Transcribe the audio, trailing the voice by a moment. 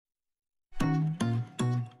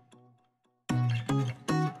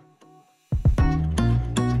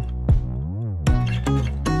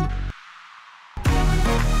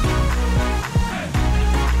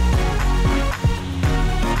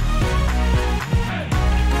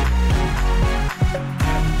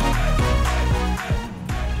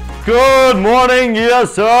Good morning,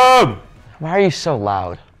 yes sir! Why are you so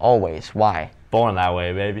loud? Always. Why? Born that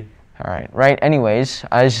way, baby. All right. Right. Anyways,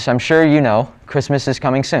 as I'm sure you know, Christmas is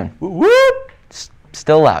coming soon. Whoop, whoop.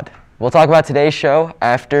 Still loud. We'll talk about today's show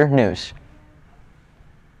after news.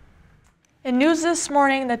 In news this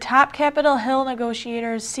morning, the top Capitol Hill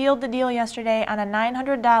negotiators sealed the deal yesterday on a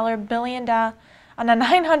 $900 billion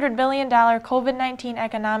COVID-19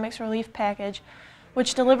 economics relief package,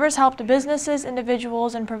 which delivers help to businesses,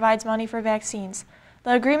 individuals, and provides money for vaccines.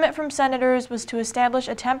 The agreement from senators was to establish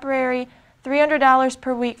a temporary $300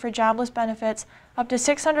 per week for jobless benefits, up to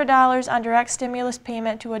 $600 on direct stimulus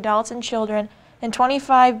payment to adults and children, and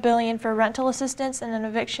 $25 billion for rental assistance and an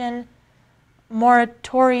eviction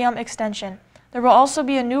moratorium extension. There will also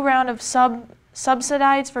be a new round of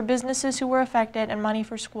subsidies for businesses who were affected and money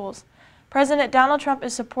for schools. President Donald Trump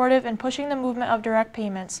is supportive in pushing the movement of direct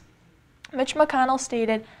payments. Mitch McConnell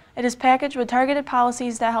stated it is packaged with targeted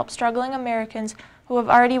policies that help struggling Americans who have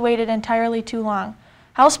already waited entirely too long.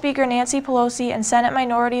 House Speaker Nancy Pelosi and Senate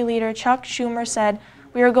Minority Leader Chuck Schumer said,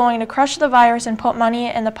 "We are going to crush the virus and put money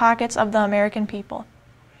in the pockets of the American people."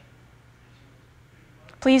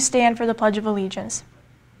 Please stand for the Pledge of Allegiance.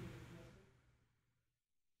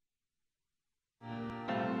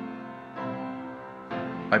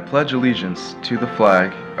 I pledge allegiance to the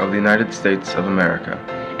flag of the United States of America,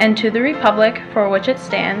 and to the republic for which it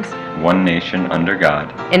stands, one nation under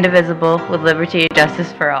God, indivisible, with liberty and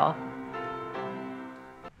justice for all.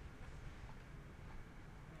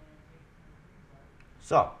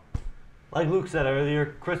 So, like Luke said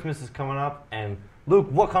earlier, Christmas is coming up, and Luke,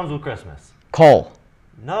 what comes with Christmas? Coal.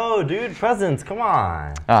 No, dude, presents, come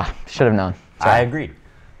on. Should have known. I agree.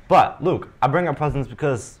 But, Luke, I bring up presents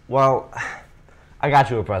because, well, I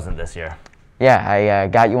got you a present this year. Yeah, I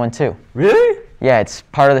got you one too. Really? Yeah, it's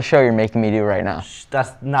part of the show you're making me do right now.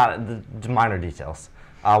 That's not the minor details.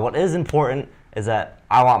 What is important is that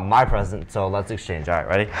I want my present, so let's exchange. All right,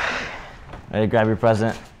 ready? Ready, grab your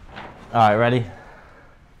present. All right, ready?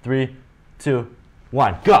 3, 2,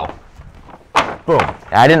 1, go. Boom.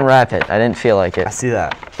 I didn't wrap it. I didn't feel like it. I see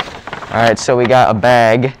that. All right, so we got a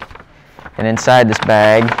bag, and inside this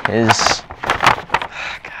bag is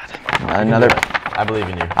another. I believe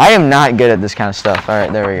in you. I am not good at this kind of stuff. All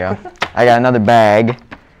right, there we go. I got another bag,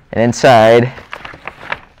 and inside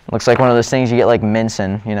looks like one of those things you get like mints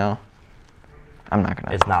in, you know. I'm not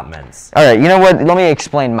gonna. It's not mints. All right, you know what? Let me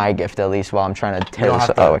explain my gift at least while I'm trying to tear this.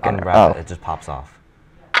 Unwrap it. It just pops off.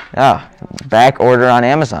 Oh, back order on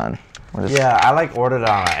Amazon. Yeah, I ordered it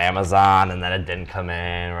on Amazon and then it didn't come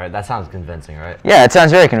in, right? That sounds convincing, right? Yeah, it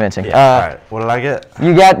sounds very convincing. Yeah, all right. What did I get?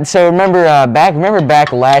 You got, so remember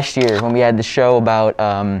back last year when we had the show about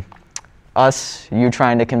you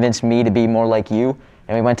trying to convince me to be more like you,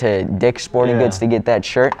 and we went to Dick's Sporting Goods to get that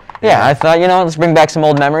shirt? Yeah, I thought, let's bring back some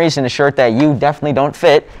old memories in a shirt that you definitely don't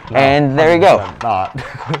fit, and there you go. Not.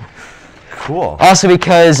 Cool. Also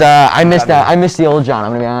because I miss the old John. I'm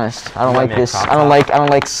gonna be honest. I don't like this. I don't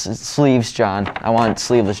like sleeves, John. I want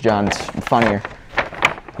sleeveless John. It's funnier.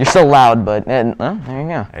 You're so loud, but there you go.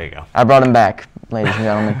 There you go. I brought him back, ladies and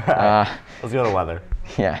gentlemen. Let's go to weather.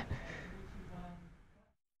 Yeah.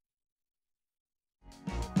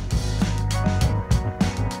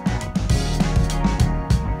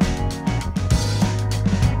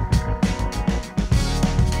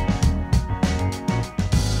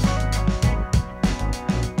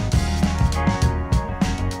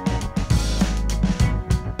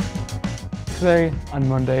 Today, on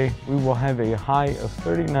Monday, we will have a high of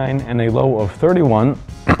 39 and a low of 31,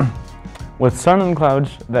 with sun and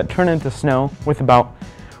clouds that turn into snow with about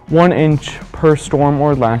 1 inch per storm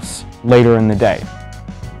or less later in the day.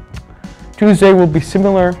 Tuesday will be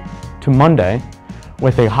similar to Monday,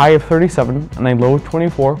 with a high of 37 and a low of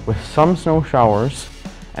 24 with some snow showers,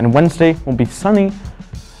 and Wednesday will be sunny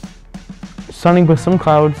with some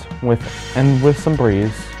clouds with some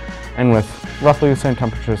breeze, and with roughly the same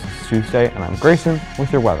temperatures as Tuesday. And I'm Grayson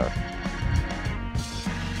with your weather.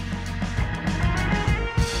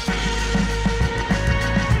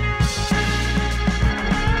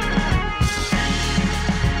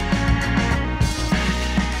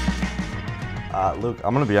 Luke,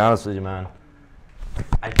 I'm gonna be honest with you, man.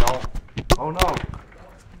 I don't. Oh no.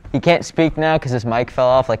 He can't speak now because his mic fell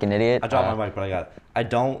off like an idiot. I dropped my mic, but I got it. I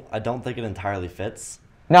don't think it entirely fits.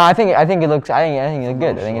 No, I think it looks. I think it's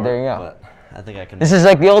good. There you go. But I think I can. This is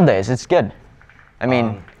like the old days. It's good. I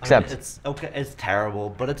mean, except it's okay. It's terrible,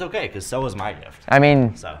 but it's okay because so is my gift. I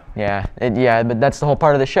mean, so yeah, but that's the whole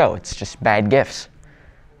part of the show. It's just bad gifts.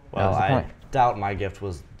 Well, I doubt my gift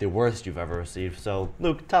was the worst you've ever received. So,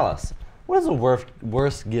 Luke, tell us, what is the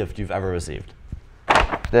worst gift you've ever received?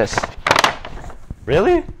 This.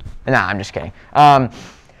 Really? Nah, I'm just kidding.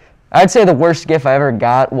 I'd say the worst gift I ever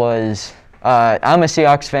got was, I'm a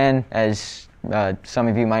Seahawks fan, as some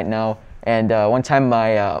of you might know. And one time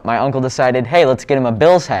my uncle decided, hey, let's get him a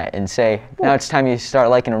Bills hat and say, now it's time you start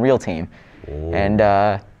liking a real team. Ooh. And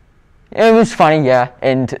it was funny, yeah.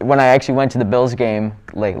 And when I actually went to the Bills game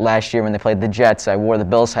like last year when they played the Jets, I wore the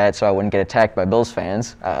Bills hat so I wouldn't get attacked by Bills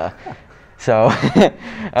fans. All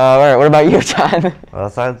right, what about you, John? Well,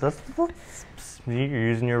 that's you're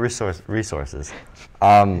using your resources.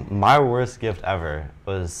 My worst gift ever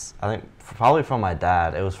was, I think, probably from my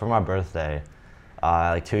dad. It was for my birthday,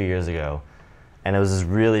 like 2 years ago. And it was this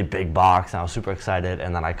really big box, and I was super excited.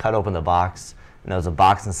 And then I cut open the box, and there was a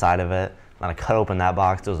box inside of it. Then I cut open that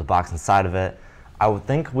box, there was a box inside of it. I would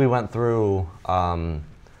think we went through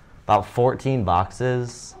about 14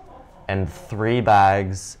 boxes and 3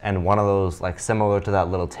 bags and one of those, like similar to that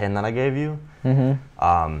little tin that I gave you.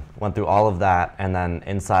 Mm-hmm. Went through all of that, and then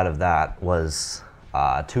inside of that was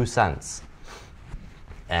 2 cents.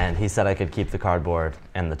 And he said I could keep the cardboard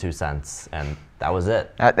and the 2 cents, and that was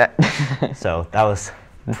it. So that was...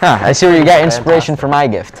 I see where you got inspiration for my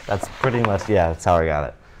gift. That's pretty much, yeah, that's how I got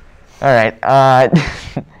it. All right.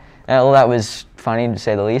 Well, that was funny to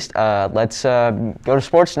say the least. Let's go to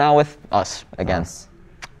sports now with us again.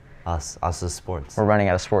 Us as sports. We're running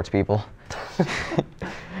out of sports, people. All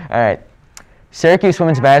right. Syracuse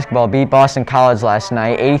women's basketball beat Boston College last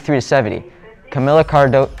night, 83-70. Camila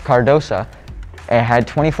Cardosa had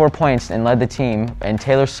 24 points and led the team, and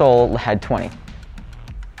Taylor Soule had 20.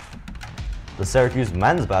 The Syracuse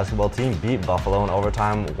men's basketball team beat Buffalo in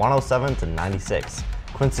overtime, 107-96.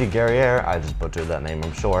 Quincy Guerriere, I just butchered that name,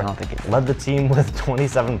 I'm sure, led the team with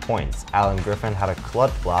 27 points. Alan Griffin had a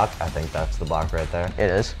clutch block, I think that's the block right there.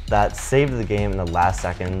 It is. That saved the game in the last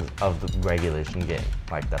seconds of the regulation game.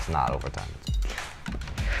 Like, that's not overtime.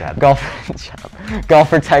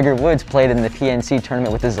 Golfer Tiger Woods played in the PNC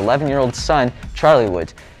tournament with his 11-year-old son, Charlie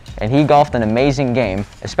Woods, and he golfed an amazing game,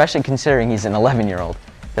 especially considering he's an 11-year-old.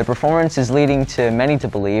 The performance is leading to many to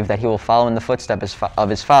believe that he will follow in the footsteps of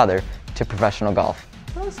his father to professional golf.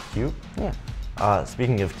 That was cute. Yeah.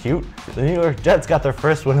 Speaking of cute, the New York Jets got their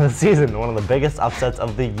first win of the season, one of the biggest upsets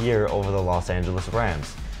of the year over the Los Angeles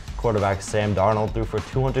Rams. Quarterback Sam Darnold threw for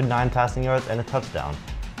 209 passing yards and a touchdown,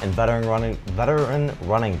 and veteran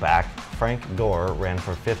running back Frank Gore ran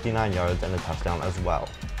for 59 yards and a touchdown as well.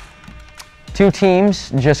 2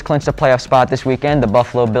 teams just clinched a playoff spot this weekend, the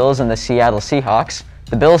Buffalo Bills and the Seattle Seahawks.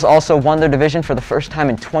 The Bills also won their division for the first time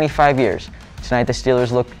in 25 years. Tonight the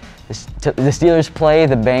Steelers play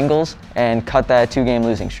the Bengals and cut that 2-game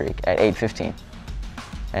losing streak at 8:15.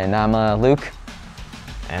 And I'm Luke.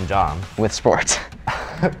 And John. With sports.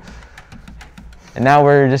 And now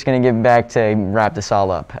we're just going to get back to wrap this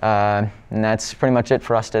all up. And that's pretty much it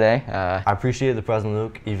for us today. I appreciate the present,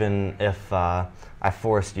 Luke, even if I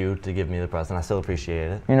forced you to give me the present. I still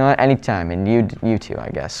appreciate it. You know what? Anytime. And you too, I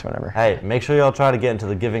guess, whatever. Hey, make sure y'all try to get into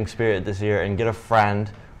the giving spirit this year and get a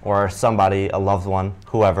friend or somebody, a loved one,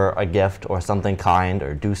 whoever, a gift or something kind,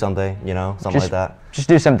 or do something, you know, something like that. Just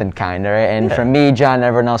do something kind, all right? And from me, John, and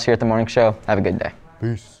everyone else here at The Morning Show, have a good day.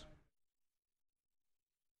 Peace.